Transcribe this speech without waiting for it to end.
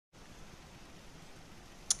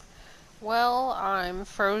Well, I'm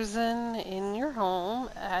frozen in your home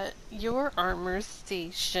at your armor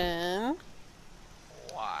station.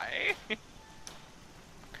 Why?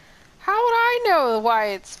 How would I know why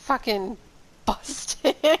it's fucking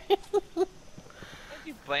busted? Why'd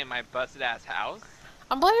you blame my busted ass house?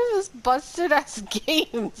 I'm blaming this busted ass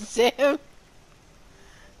game, Zim.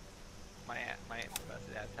 My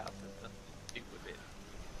busted ass house has nothing to do with it.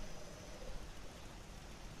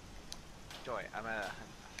 Joy, I'm at a...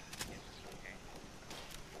 Okay.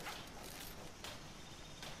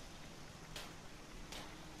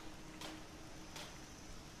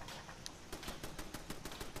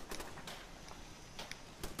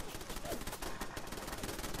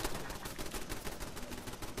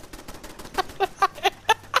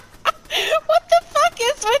 What the fuck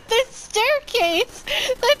is with this staircase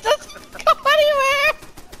that doesn't go anywhere?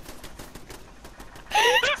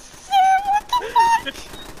 Zim, what the fuck?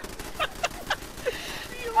 Do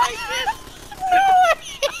you like this? No,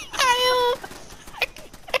 I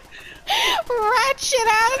Ratchet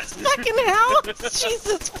ass fucking house.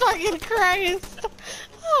 Jesus fucking Christ.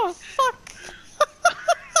 Oh fuck.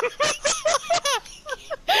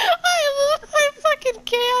 I fucking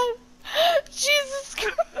can't. Jesus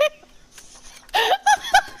Christ.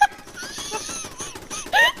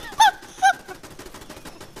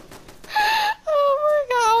 Oh my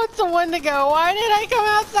god, it's a one to go. Why did I come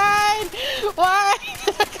outside? Why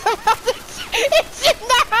did I come outside? It's in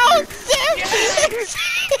the house, Sim! It's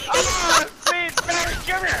Oh, please, Barry,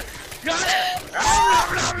 come here! Come here!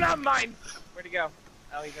 Oh, no, mine! Where'd he go?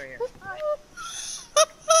 Oh, he's right here.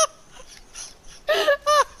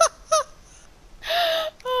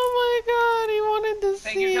 Oh my god, he wanted to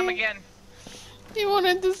Thank see. you, come again. He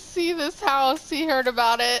wanted to see this house. He heard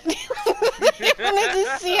about it. He wanted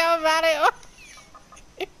to see how bad it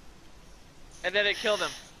was. And then it killed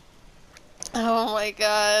him. Oh my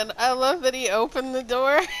god. I love that he opened the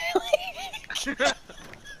door.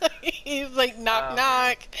 He's like, knock,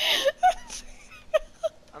 knock.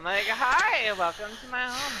 I'm like, hi, welcome to my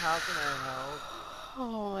home. How can I help?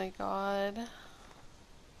 Oh my god.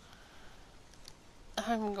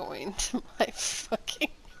 I'm going to my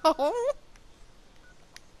fucking home.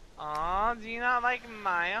 Aw, do you not like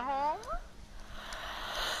my home?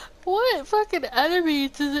 What fucking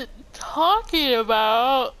enemies is it talking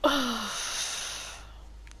about?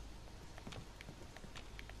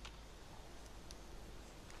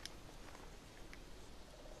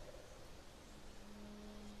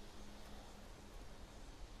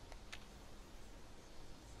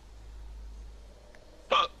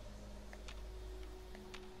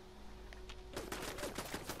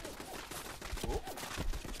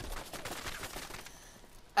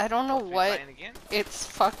 I don't know what it's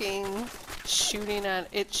fucking shooting at.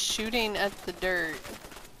 It's shooting at the dirt.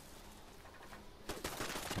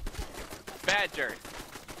 Bad dirt.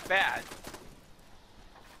 Bad.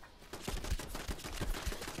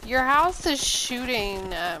 Your house is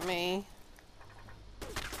shooting at me.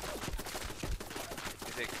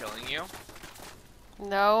 Is it killing you?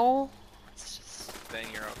 No. It's just... Then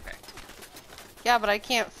you're okay. Yeah, but I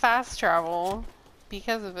can't fast travel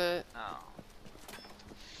because of it. Oh.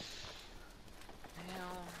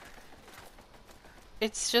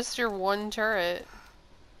 It's just your one turret.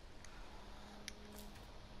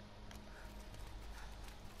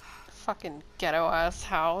 Fucking ghetto ass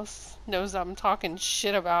house. Knows I'm talking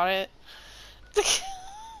shit about it.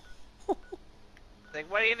 Like,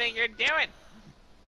 what do you think you're doing?